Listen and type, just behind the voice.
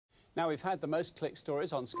Now, we've had the most clicked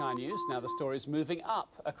stories on Sky News. Now the story's moving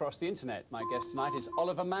up across the internet. My guest tonight is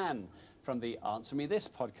Olly Mann from the Answer Me This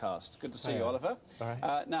podcast. Good to see you, Oliver.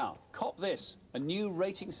 Now, cop this, a new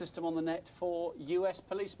rating system on the net for US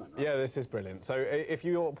policemen. Right? Yeah, this is brilliant. So if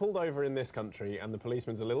you're pulled over in this country and the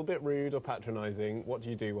policeman's a little bit rude or patronising, what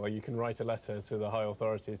do? Well, you can write a letter to the high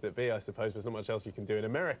authorities that be, I suppose. There's not much else you can do. In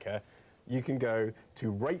America, you can go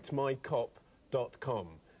to ratemycop.com.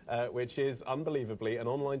 Which is, unbelievably, an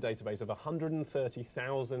online database of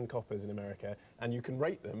 130,000 coppers in America, and you can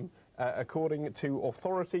rate them according to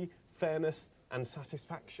authority, fairness and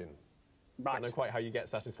satisfaction. Right. I don't know quite how you get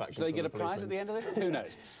satisfaction. Do they get a prize at the end of it? Who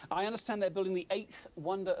knows? I understand they're building the 8th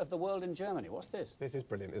wonder of the world in Germany. What's this? This is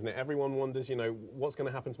brilliant, isn't it? Everyone wonders, you know, what's going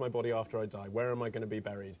to happen to my body after I die? Where am I going to be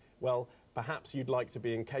buried? Well, perhaps you'd like to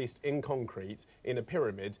be encased in concrete in a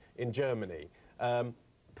pyramid in Germany.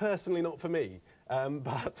 Personally, not for me.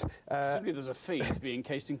 Certainly there's a fee to be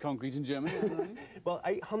encased in concrete in Germany, right? Well,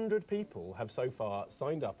 800 people have so far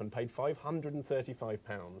signed up and paid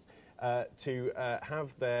 £535 to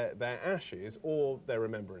have their ashes or their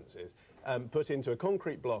remembrances put into a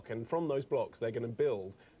concrete block, and from those blocks they're going to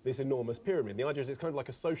build this enormous pyramid. The idea is it's kind of like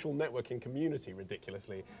a social networking community,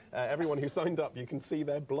 ridiculously. Everyone who signed up, you can see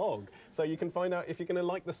their blog. So you can find out if you're going to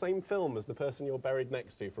like the same film as the person you're buried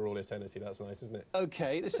next to for all eternity. That's nice, isn't it?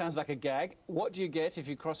 OK, this sounds like a gag. What do you get if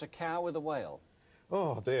you cross a cow with a whale?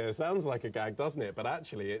 Oh dear, sounds like a gag, doesn't it? But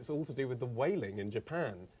actually, it's all to do with the whaling in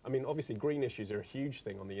Japan. I mean, obviously, green issues are a huge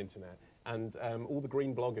thing on the internet, and all the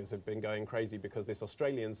green bloggers have been going crazy because this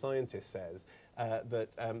Australian scientist says that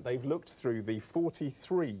they've looked through the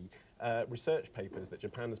 43 research papers that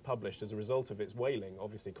Japan has published as a result of its whaling,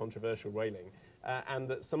 obviously controversial whaling, and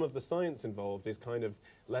that some of the science involved is kind of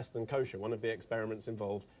less than kosher. One of the experiments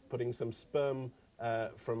involved putting some sperm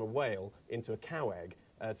from a whale into a cow egg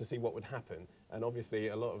to see what would happen. And obviously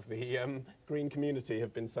a lot of the green community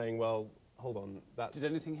have been saying, well, hold on, that's... Did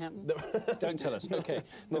anything happen? No. Don't tell us. OK.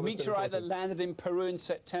 The meteorite that landed in Peru in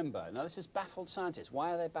September. Now, this has baffled scientists.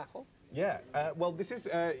 Why are they baffled? Yeah, well, this is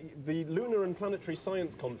the Lunar and Planetary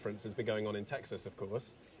Science Conference has been going on in Texas, of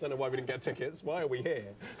course. Don't know why we didn't get tickets. Why are we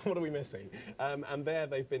here? What are we missing? And there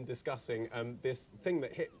they've been discussing this thing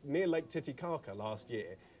that hit near Lake Titicaca last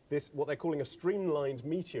year. This, what they're calling a streamlined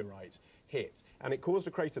meteorite, hit, and it caused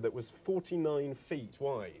a crater that was 49 feet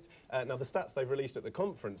wide. Now, the stats they've released at the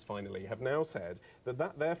conference, finally, have now said that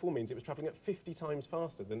that therefore means it was travelling at 50 times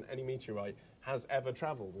faster than any meteorite has ever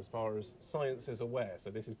travelled, as far as science is aware.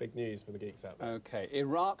 So this is big news for the geeks out there. OK.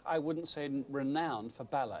 Iraq, I wouldn't say renowned for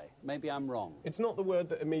ballet. Maybe I'm wrong. It's not the word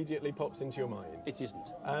that immediately pops into your mind. It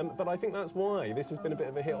isn't. But I think that's why this has been a bit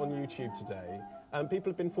of a hit on YouTube today.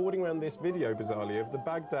 People have been forwarding around this video, bizarrely, of the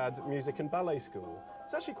Baghdad Music and Ballet School.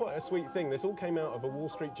 It's actually quite a sweet thing. This all came out of a Wall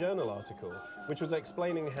Street Journal article, which was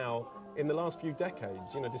explaining how, in the last few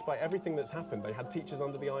decades, you know, despite everything that's happened, they had teachers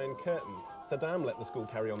under the Iron Curtain. Saddam let the school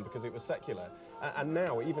carry on because it was secular. And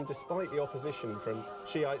now, even despite the opposition from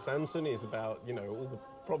Shiites and Sunnis about, you know, all the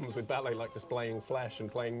problems with ballet, like displaying flesh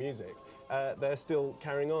and playing music, they're still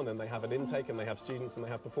carrying on, and they have an intake, and they have students, and they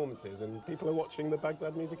have performances, and people are watching the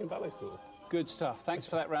Baghdad Music and Ballet School. Good stuff. Thanks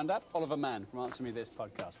for that roundup. Olly Mann from Answer Me This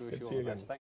podcast. We wish you all the best.